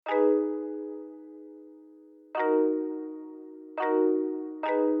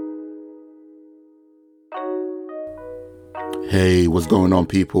Hey, what's going on,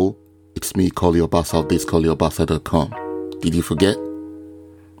 people? It's me, Collier Obasa of thiscolliobasa.com. Did you forget?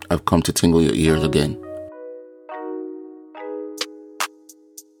 I've come to tingle your ears again.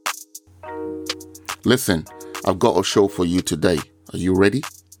 Listen, I've got a show for you today. Are you ready?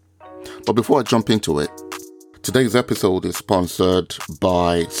 But before I jump into it, today's episode is sponsored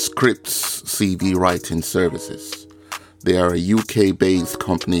by Scripts CV Writing Services. They are a UK-based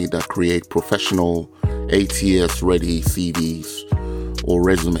company that create professional ATS-ready CVs or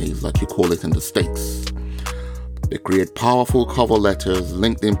resumes, like you call it in the States. They create powerful cover letters,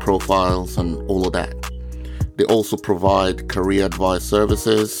 LinkedIn profiles, and all of that. They also provide career advice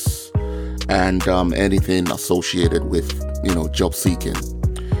services and anything associated with, job seeking.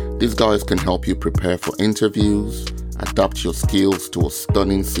 These guys can help you prepare for interviews, adapt your skills to a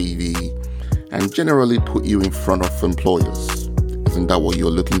stunning CV, and generally put you in front of employers. Isn't that what you're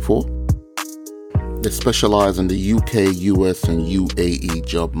looking for? They specialize in the UK, US, and UAE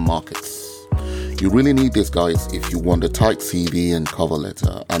job markets. You really need these guys if you want a tight CV and cover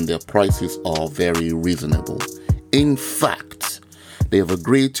letter, and their prices are very reasonable. In fact, they have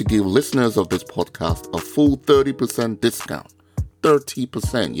agreed to give listeners of this podcast a full 30% discount.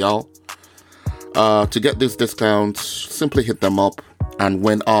 30%, y'all. To get this discount, simply hit them up, and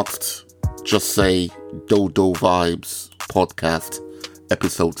when asked, just say Dodo Vibes Podcast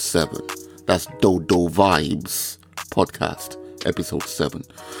Episode 7. That's Dodo Vibes Podcast Episode 7.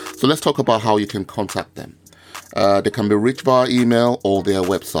 So let's talk about how you can contact them. They can be reached via email or their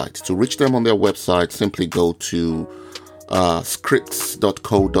website. To reach them on their website, simply go to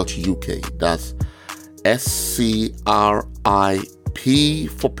scripts.co.uk. That's SCRIP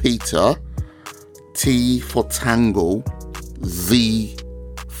for Peter, T for Tango, Z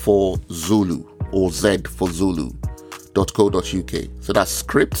for Zulu, or Z for Zulu. .co.uk. So that's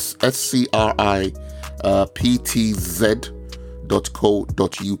scripts,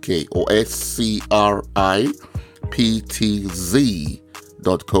 scriptz.co.uk or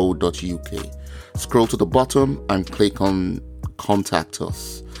scriptz.co.uk. Scroll to the bottom and click on Contact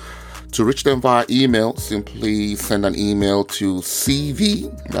Us. To reach them via email, simply send an email to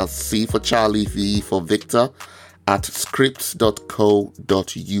CV, that's C for Charlie, V for Victor, at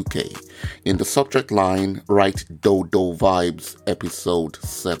scripts.co.uk. In the subject line, write Dodo Vibes Episode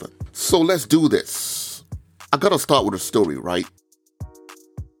 7. So let's do this. I gotta start with a story, right?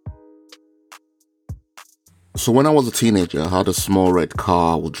 So when I was a teenager, I had a small red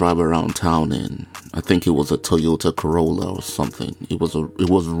car I would drive around town in. I think it was a Toyota Corolla or something. It was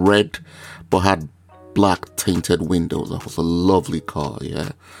red, but had black tinted windows. That was a lovely car,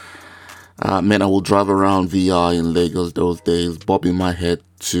 yeah. I will drive around VI in Lagos those days, bobbing my head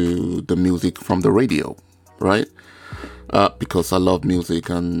to the music from the radio, right? Because I love music,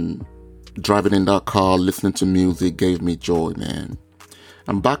 and driving in that car, listening to music gave me joy, man.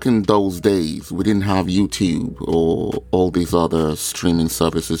 And back in those days, we didn't have YouTube or all these other streaming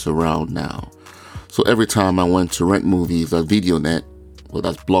services around now. So every time I went to rent movies at VideoNet, well,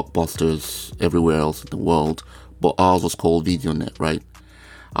 that's Blockbusters everywhere else in the world, but ours was called VideoNet, right?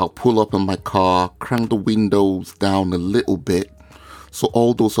 I'll pull up in my car, crank the windows down a little bit so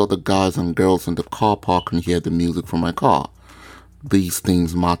all those other guys and girls in the car park can hear the music from my car. These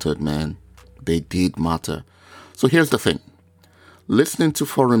things mattered, man. They did matter. So here's the thing. Listening to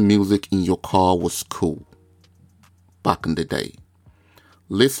foreign music in your car was cool back in the day.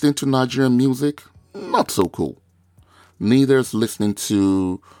 Listening to Nigerian music, not so cool. Neither is listening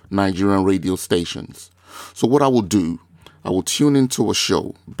to Nigerian radio stations. So what I will do, I will tune into a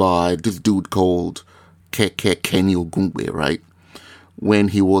show by this dude called Kenny Ogungbe, right? When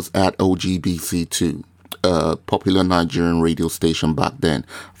he was at OGBC2, a popular Nigerian radio station back then.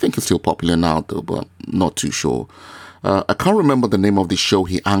 I think it's still popular now though, but I'm not too sure. I can't remember the name of the show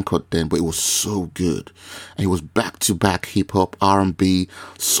he anchored then, but it was so good. And it was back-to-back hip-hop, R&B,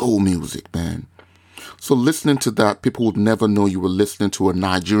 soul music, man. So listening to that, people would never know you were listening to a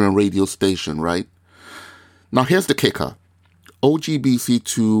Nigerian radio station, right? Now here's the kicker.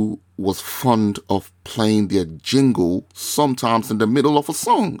 OGBC2 was fond of playing their jingle sometimes in the middle of a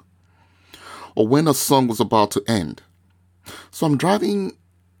song or when a song was about to end. So I'm driving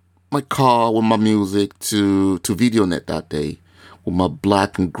my car with my music to VideoNet that day with my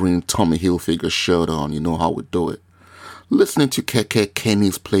black and green Tommy Hilfiger shirt on. You know how we do it. Listening to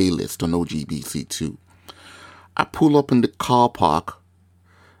Kenny's playlist on OGBC2. I pull up in the car park,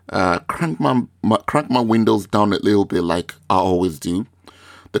 crank my windows down a little bit like I always do.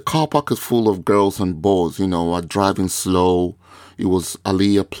 The car park is full of girls and boys, are driving slow. It was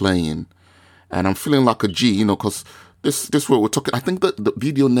Aaliyah playing. And I'm feeling like a G, because This what we're talking. I think that the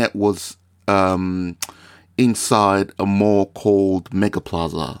video net was inside a mall called Mega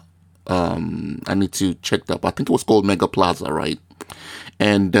Plaza. I need to check that, but I think it was called Mega Plaza, right?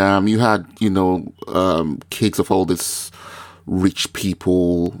 And you had, kids of all this rich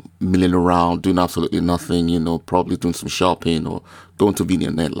people milling around, doing absolutely nothing, probably doing some shopping or going to video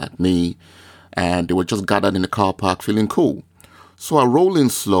net like me. And they were just gathered in the car park feeling cool. So I roll in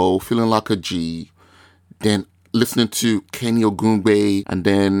slow, feeling like a G, then listening to Kenny Ogungbe, and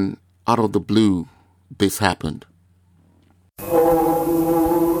then out of the blue, this happened.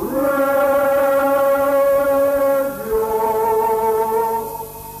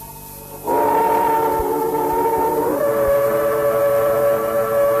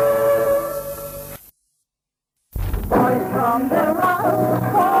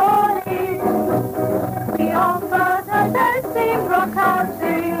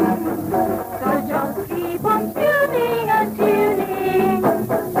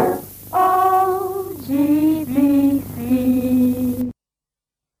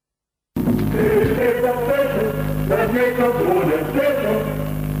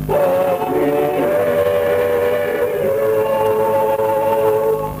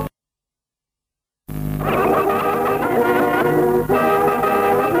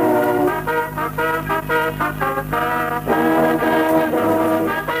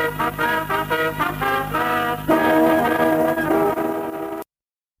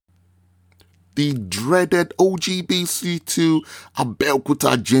 The dreaded OGBC2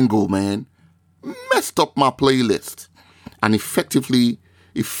 Abeokuta jingle, man, messed up my playlist and effectively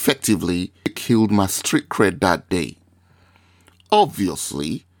killed my street cred that day.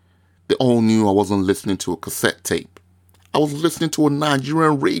 Obviously, they all knew I wasn't listening to a cassette tape. I was listening to a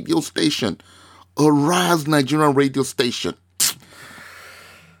Nigerian radio station, a Raz Nigerian radio station.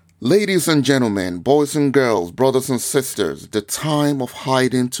 Ladies and gentlemen, boys and girls, brothers and sisters, the time of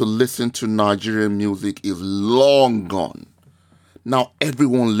hiding to listen to Nigerian music is long gone. Now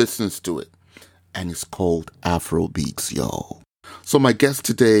everyone listens to it, and it's called Afrobeats, y'all. So my guest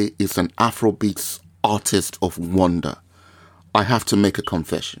today is an Afrobeats artist of wonder. I have to make a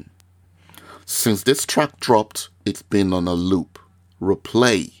confession. Since this track dropped, it's been on a loop,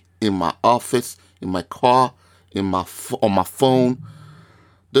 replay in my office, in my car, on my phone.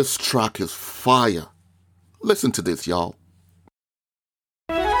 This track is fire. Listen to this, y'all.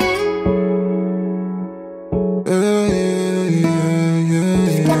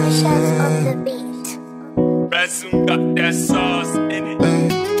 Razzoom got that sauce in it.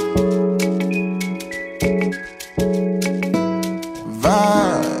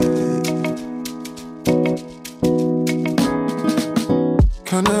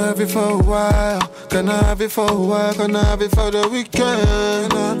 Can I have it for a while? Can I have it for a while? Can I have it for the weekend?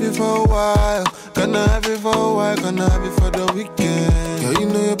 Can I have it for a while? Can I have it for a while? Can I have it for the weekend? Yeah, you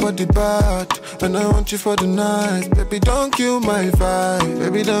know your body bad, and I want you for the night. Baby, don't kill my vibe.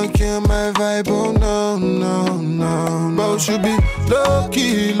 Baby, don't kill my vibe. Oh no, no, no. But we should be low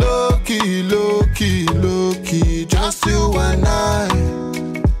key, low key, low key, low key. Just you and I.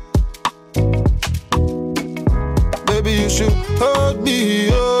 Baby, you should hold me,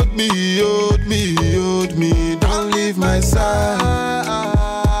 hold me, hold me, hold me. Don't leave my side.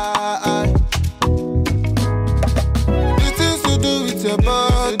 The things you do with your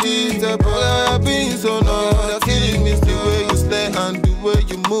body, the boy, you're being so nice. You're killing me the way you stay and the way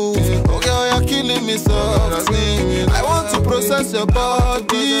you move. Oh girl, you're killing me so. I want to process your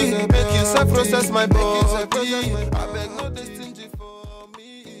body, make you self-process my body. I beg no distinction for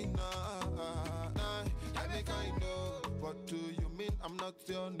me. What do you mean I'm not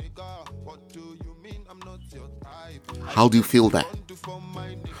your nigga? What do you mean I'm not your type? How do you feel that?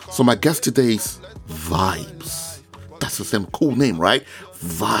 So my guest today is Vibes. That's the same cool name, right?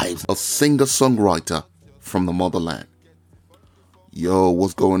 Vibes, a singer-songwriter from the motherland. Yo,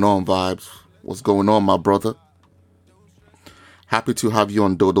 what's going on, Vibes? What's going on, my brother? Happy to have you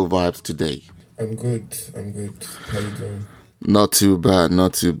on Dodo Vibes today. I'm good. How you doing? Not too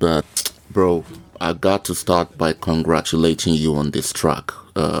bad. Bro, I got to start by congratulating you on this track.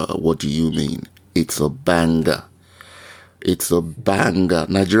 What do you mean? It's a banger.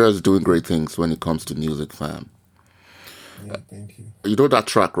 Nigeria is doing great things when it comes to music, fam. Yeah, thank you. You know that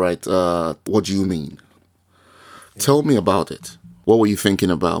track, right? What do you mean? Yeah. Tell me about it. What were you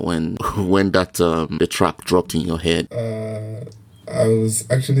thinking about when that the track dropped in your head? I was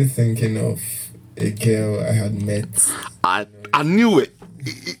actually thinking of a girl I had met. I knew it.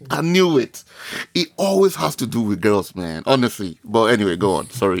 I knew it. It always has to do with girls, man. Honestly. But anyway, go on.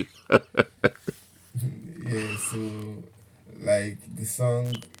 Sorry. Yeah, so like the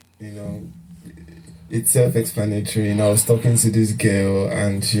song, it's self-explanatory. I was talking to this girl,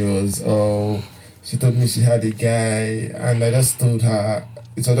 and she told me she had a guy, and I just told her.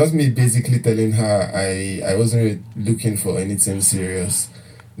 It was just me basically telling her I wasn't really looking for anything serious,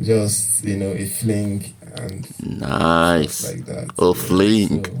 just a fling and nice like that. A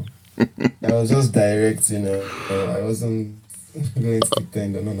fling. So I was just direct. I wasn't going to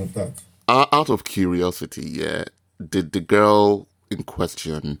pretend or none of that. Out of curiosity, yeah, did the girl in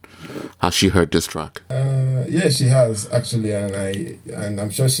question, has she heard this track? Yeah, she has actually, and I'm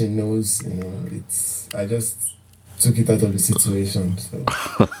sure she knows. I just took it out of the situation. So.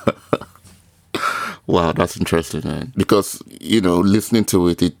 Wow, that's interesting, man. Because listening to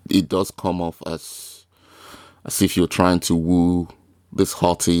it does come off as if you're trying to woo this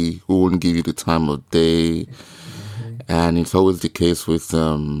hottie who won't give you the time of day. And it's always the case with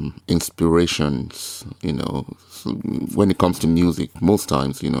inspirations, when it comes to music. Most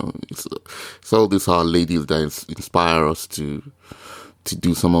times, it's all these are ladies that inspire us to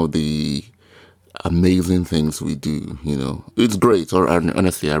do some of the amazing things we do. It's great.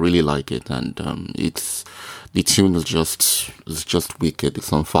 Honestly, I really like it, and the tune is just wicked.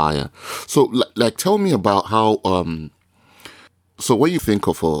 It's on fire. So, tell me about how. So when you think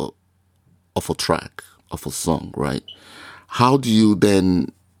of a track, of a song, right? How do you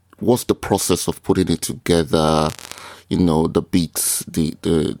then? What's the process of putting it together? The beats,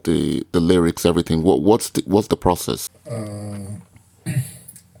 the lyrics, everything. What's the process?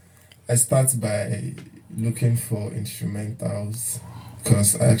 I start by looking for instrumentals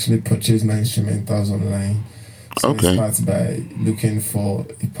because I actually purchase my instrumentals online. So okay. I start by looking for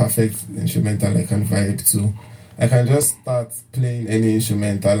a perfect instrumental I can vibe to. I can just start playing any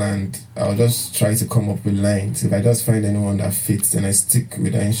instrumental and I'll just try to come up with lines. If I just find anyone that fits, then I stick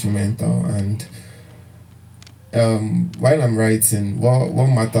with the instrumental. And while I'm writing, what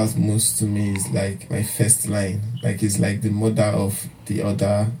matters most to me is like my first line. Like it's like the mother of the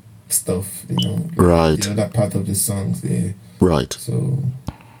other stuff, right? The other part of the songs, yeah. Right. So,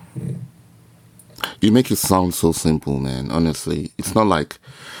 yeah. You make it sound so simple, man. Honestly, it's not like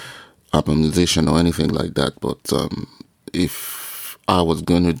I'm a musician or anything like that, but if I was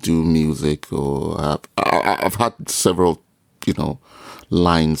going to do music, or I've had several,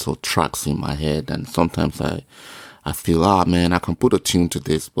 lines or tracks in my head, and sometimes I feel, man, I can put a tune to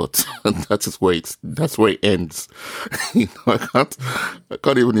this, but that's where it ends. I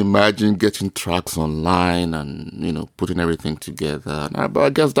can't even imagine getting tracks online and putting everything together. But I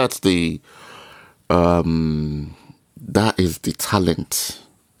guess that is the talent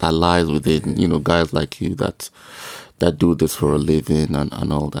that lies within, guys like you that do this for a living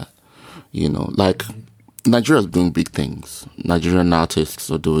and all that. Like Nigeria's doing big things. Nigerian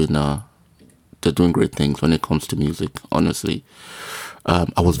artists are they're doing great things when it comes to music, honestly.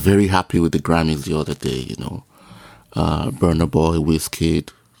 I was very happy with the Grammys the other day, Burna Boy, Wizkid,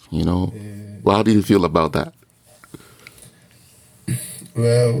 Well, how do you feel about that?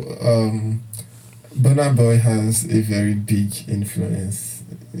 Well, Burna Boy has a very big influence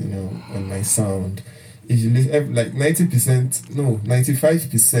on my sound. If you listen, like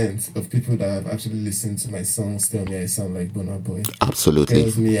 95% of people that have actually listened to my songs tell me I sound like Burna Boy. Absolutely.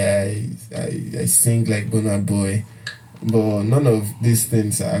 Tells me I sing like Burna Boy, but none of these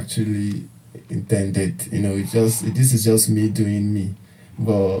things are actually intended. This is just me doing me.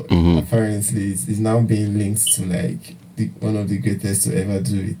 But apparently, it's now being linked to like one of the greatest to ever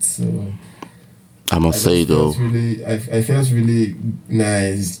do it. So. I must say though, I felt really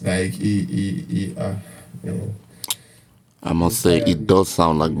nice. Like I must say it does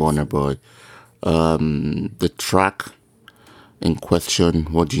sound like Burna Boy. The track in question,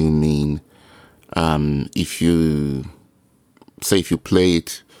 what do you mean? If you play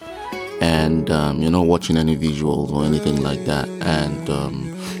it and you're not watching any visuals or anything like that, and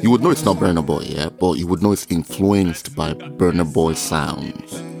you would know it's not Burna Boy, yeah, but you would know it's influenced by Burna Boy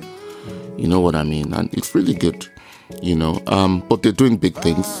sounds. You know what I mean? And it's really good, But they're doing big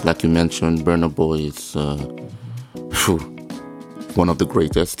things. Like you mentioned, Burna Boy is one of the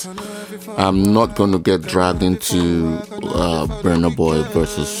greatest. I'm not going to get dragged into Burna Boy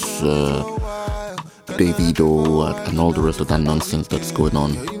versus Davido and all the rest of that nonsense that's going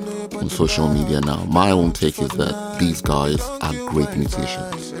on social media now. My own take is that these guys are great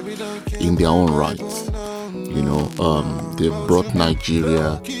musicians in their own rights. They've brought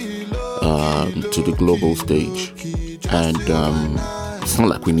Nigeria to the global stage, and it's not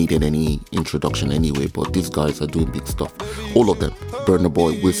like we needed any introduction anyway, but these guys are doing big stuff, all of them. Burna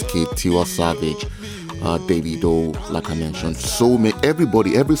Boy, Wizkid, Tiwa Savage, Davido, like I mentioned, so many,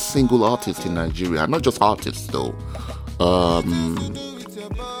 everybody, every single artist in Nigeria, not just artists though,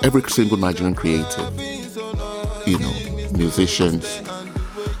 every single Nigerian creative, you know, musicians,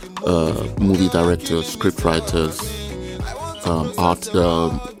 movie directors, script writers, art,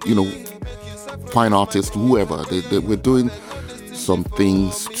 you know, fine artists, whoever, they were doing some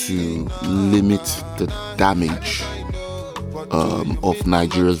things to limit the damage of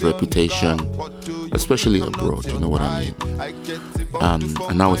Nigeria's reputation, especially abroad. You know what I mean?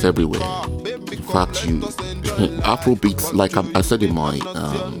 And now it's everywhere. In fact, Afrobeats, like I said in my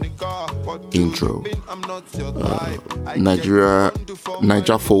intro,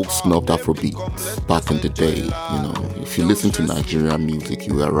 Niger folks snubbed Afrobeats back in the day. You know, if you listen to Nigerian music,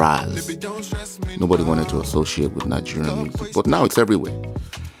 you were razzed. Nobody wanted to associate with Nigerian music, but now it's everywhere.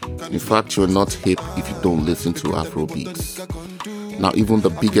 In fact, you're not hip if you don't listen to Afrobeats. Now, even the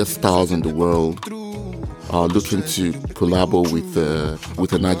biggest stars in the world are looking to collabo with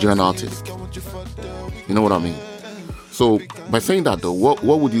a Nigerian artist. You know what I mean? So, by saying that though, what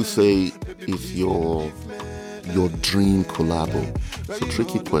would you say is your dream collabo? It's a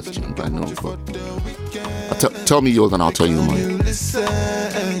tricky question, I know, but tell me yours and I'll tell you mine.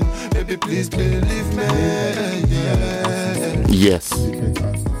 Yes,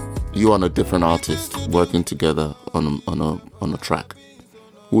 you and a different artist working together on a track.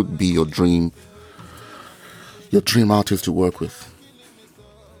 Who would be your dream artist to work with?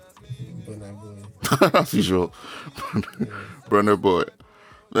 As usual, Burna Boy.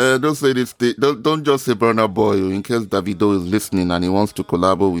 Don't say this. Don't just say Burna Boy in case Davido is listening and he wants to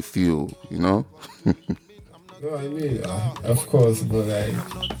collabo with you. You know. No, I mean, of course, but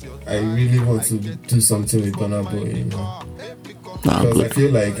I really want to do something with Burna Boy. You know, because I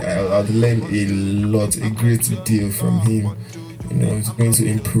feel like I'd learn a great deal from him. You know, it's going to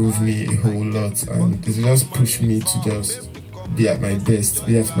improve me a whole lot, and it will just push me to just be at my best,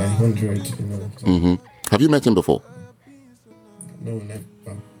 be at my 100, you know. So. Mm-hmm. Have you met him before? No, never.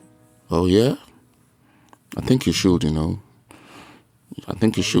 Oh, yeah? I think you should, you know. I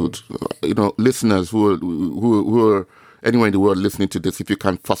think you should. You know, listeners who are anywhere in the world listening to this, if you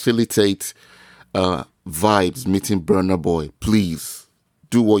can facilitate Vibes meeting Burna Boy, please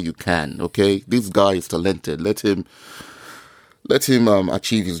do what you can, okay? This guy is talented. Let him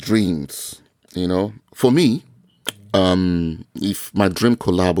achieve his dreams, you know. For me, if my dream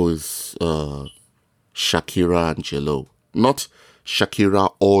collabo is Shakira and J-Lo, not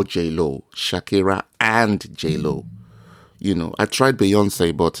Shakira or J-Lo, Shakira and J-Lo. You know, I tried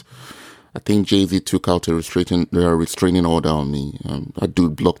Beyonce, but I think Jay-Z took out a restraining order on me. That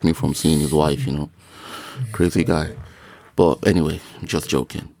dude blocked me from seeing his wife, you know. Crazy guy. But anyway, just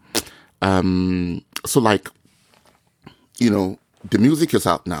joking. So like, you know, the music is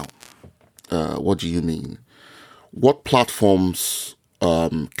out now. What do you mean? What platforms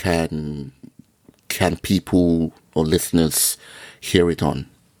can people or listeners hear it on?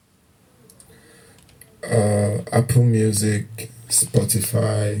 Apple Music,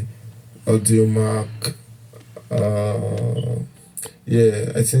 Spotify, Audiomack.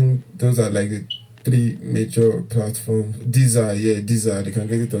 Yeah, I think those are like the three major platforms. Deezer. They can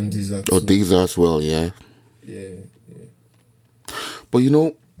get it on Deezer too. Oh, Deezer as well, yeah. Yeah. But you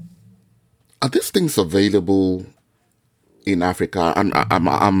know, are these things available in Africa?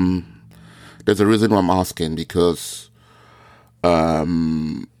 I'm there's a reason why I'm asking, because I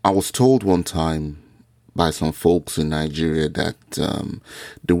was told one time by some folks in Nigeria that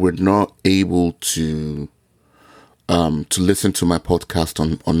they were not able to listen to my podcast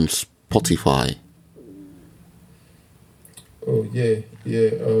on Spotify. Oh yeah.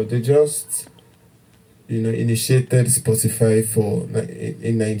 They just initiated Spotify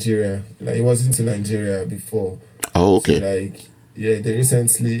in Nigeria. Like, it wasn't in Nigeria before. Oh, okay. So, like, yeah, they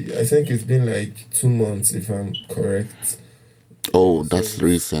recently, I think it's been like 2 months, if I'm correct. Oh, that's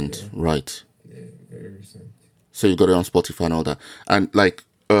recent, right? Yeah, very recent. So you got it on Spotify and all that, and like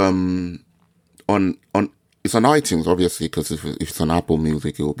on it's on iTunes, obviously, because if it's on Apple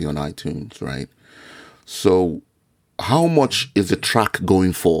Music, it will be on iTunes, right? So how much is the track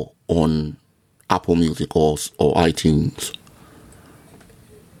going for on Apple Music or iTunes?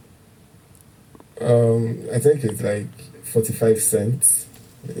 I think it's like 45 cents.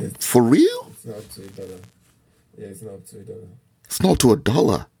 For real? It's not to $1. Yeah, it's not to $1. It's not to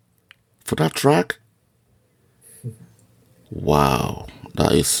 $1 for that track? Wow,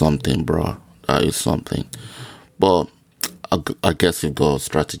 that is something, bro. That is something. But I guess you've got a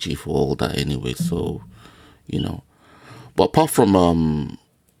strategy for all that anyway, so, you know. But apart from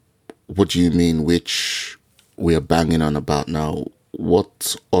what do you mean, which we are banging on about now,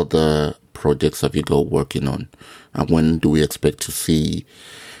 what other projects have you got working on? And when do we expect to see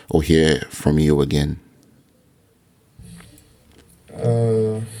or hear from you again?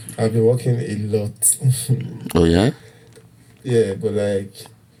 I've been working a lot. Oh yeah. Yeah, but like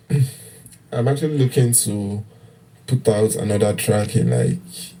I'm actually looking to put out another track in like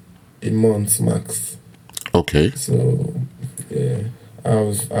a month max. Okay. So yeah,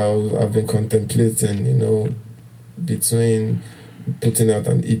 I've been contemplating, between putting out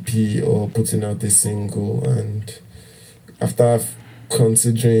an EP or putting out a single, and after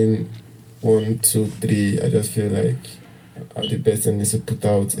considering one, two, three, I just feel like the best thing is to put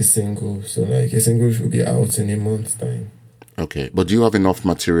out a single. So like a single should be out in a month's time. Okay, but do you have enough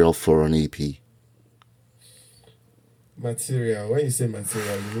material for an EP? Material. When you say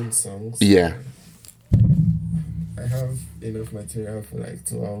material, you mean songs? Yeah. I have enough material for like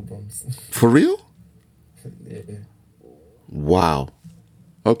 2 albums. For real? Yeah. Wow.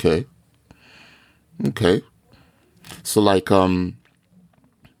 Okay. Okay. So like 2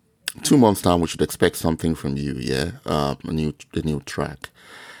 months time we should expect something from you, yeah? A new track.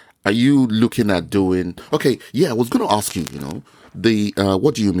 Are you looking at doing okay, yeah, I was gonna ask you, the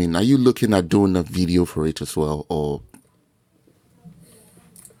what do you mean? Are you looking at doing a video for it as well, or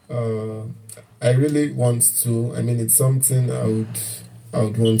I really want to. I mean, it's something I would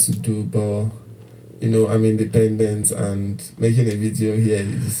want to do, but I'm independent, and making a video here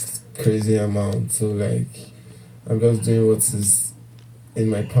is crazy amount. So like, I'm just doing what is in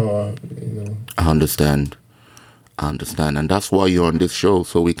my power. I understand, and that's why you're on this show,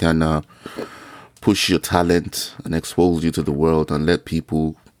 so we can push your talent and expose you to the world and let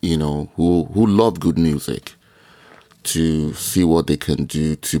people, who love good music, to see what they can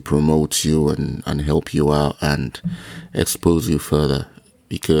do to promote you and help you out and expose you further,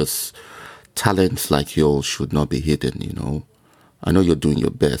 because talents like yours should not be hidden. I know you're doing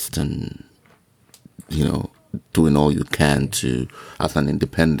your best and doing all you can to as an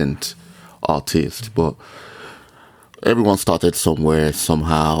independent artist, but everyone started somewhere.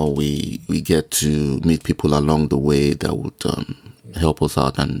 Somehow we get to meet people along the way that would help us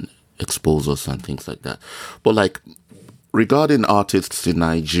out and expose us and things like that. But like, regarding artists in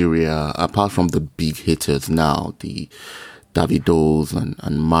Nigeria, apart from the big hitters now, the Davidos and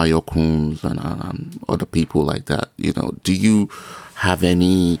Mayokuns and other people like that, do you have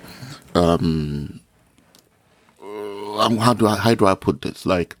any how do I put this?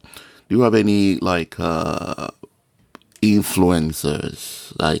 Like, do you have any like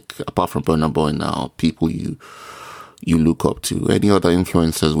influencers, like apart from Burna Boy now, people you look up to? Any other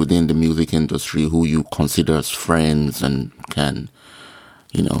influencers within the music industry who you consider as friends and can,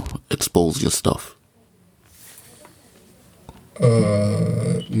 expose your stuff?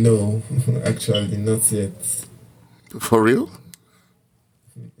 No, actually, not yet. For real?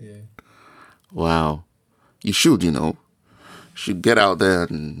 Yeah. Wow. You should, should get out there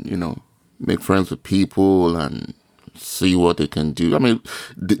and, make friends with people and see what they can do. I mean,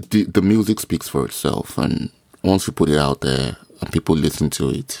 the music speaks for itself, and once you put it out there and people listen to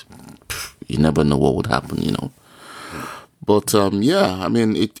it, you never know what would happen, But yeah, I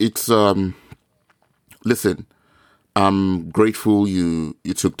mean, it's listen, I'm grateful you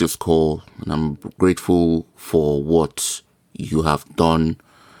took this call, and I'm grateful for what you have done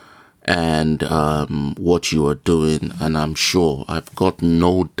and what you are doing, and I'm sure, I've got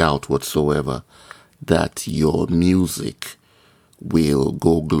no doubt whatsoever that your music will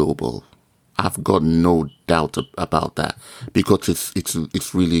go global. I've got no doubt about that, because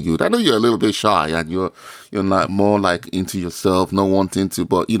it's really good. I know you're a little bit shy and you're not more like into yourself, not wanting to,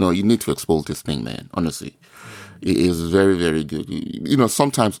 but you need to expose this thing, man. Honestly, it is very, very good.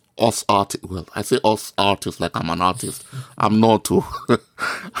 Sometimes us artists, well, I say us artists like I'm an artist. I'm not.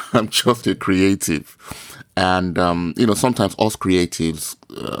 I'm just a creative. And, sometimes us creatives,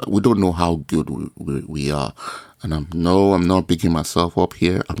 we don't know how good we are. And I'm not bigging myself up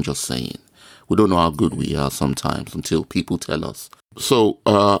here. I'm just saying, we don't know how good we are sometimes until people tell us. So,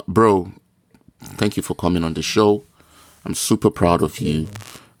 bro, thank you for coming on the show. I'm super proud of you.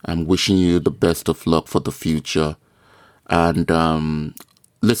 I'm wishing you the best of luck for the future. And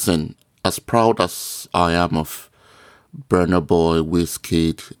listen, as proud as I am of Burna Boy,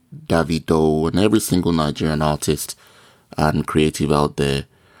 Wizkid, Davido, and every single Nigerian artist and creative out there,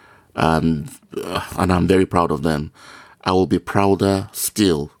 and I'm very proud of them, I will be prouder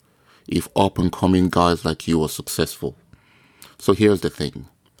still if up-and-coming guys like you are successful. So here's the thing.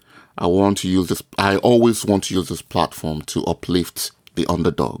 I always want to use this platform to uplift the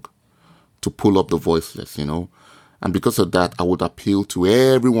underdog, to pull up the voiceless, And because of that, I would appeal to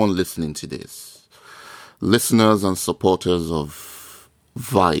everyone listening to this. Listeners and supporters of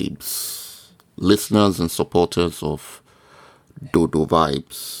Vibes. Listeners and supporters of Dodo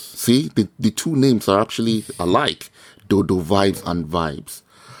Vibes. See, the two names are actually alike. Dodo Vibes and Vibes.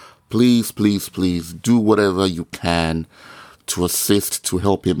 Please, please, please do whatever you can to assist, to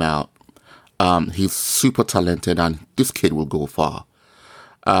help him out. He's super talented and this kid will go far.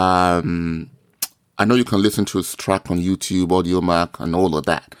 I know you can listen to his track on YouTube, Audiomack, and all of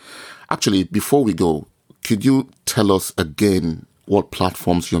that. Actually, before we go, could you tell us again what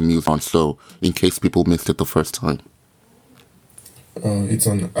platforms your music on, so in case people missed it the first time? It's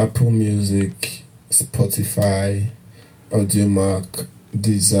on Apple Music, Spotify, Audiomack,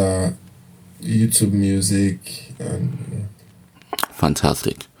 Deezer, YouTube Music, and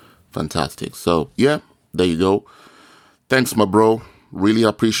Fantastic. So yeah, there you go. Thanks, my bro. Really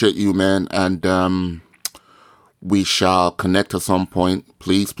appreciate you, man. And we shall connect at some point.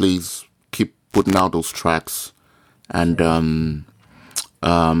 Please keep putting out those tracks, and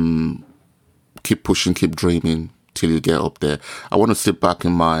keep pushing, keep dreaming till you get up there. I want to sit back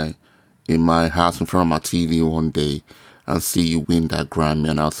in my house in front of my TV one day and see you win that Grammy,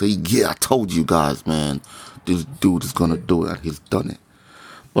 and I'll say, yeah, I told you guys, man, this dude is gonna do it, and he's done it.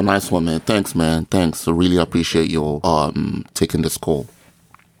 But nice one, man. Thanks, man. Thanks. I really appreciate your taking this call.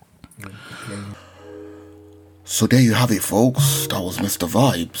 So there you have it, folks. That was Mr.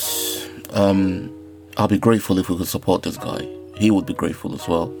 Vibes. I'll be grateful if we could support this guy. He would be grateful as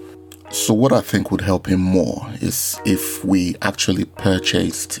well. So what I think would help him more is if we actually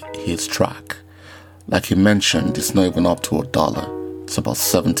purchased his track. Like he mentioned, it's not even up to $1. It's about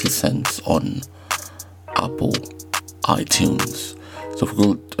 70 cents on Apple iTunes. So if we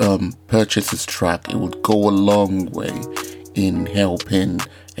could purchase his track, it would go a long way in helping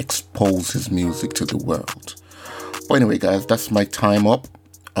expose his music to the world. But anyway, guys, that's my time up.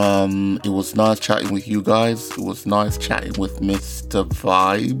 It was nice chatting with you guys. It was nice chatting with Mr.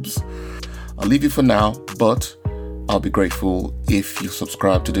 Vibes. I'll leave you for now, but I'll be grateful if you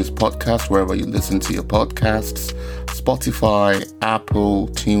subscribe to this podcast wherever you listen to your podcasts. Spotify, Apple,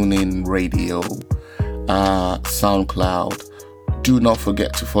 TuneIn Radio, SoundCloud. Do not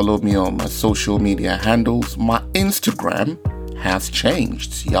forget to follow me on my social media handles. My Instagram has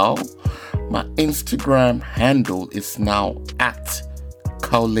changed, y'all. My Instagram handle is now at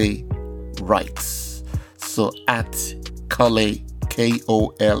Kole Writes. So at Kole,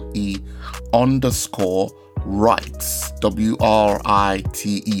 Kole _ Writes,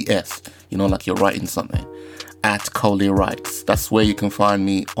 WRITES. You know, like you're writing something. At Kole Writes. That's where you can find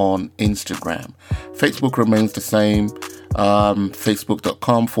me on Instagram. Facebook remains the same.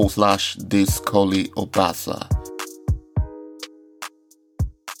 Facebook.com /this Kole Obasa.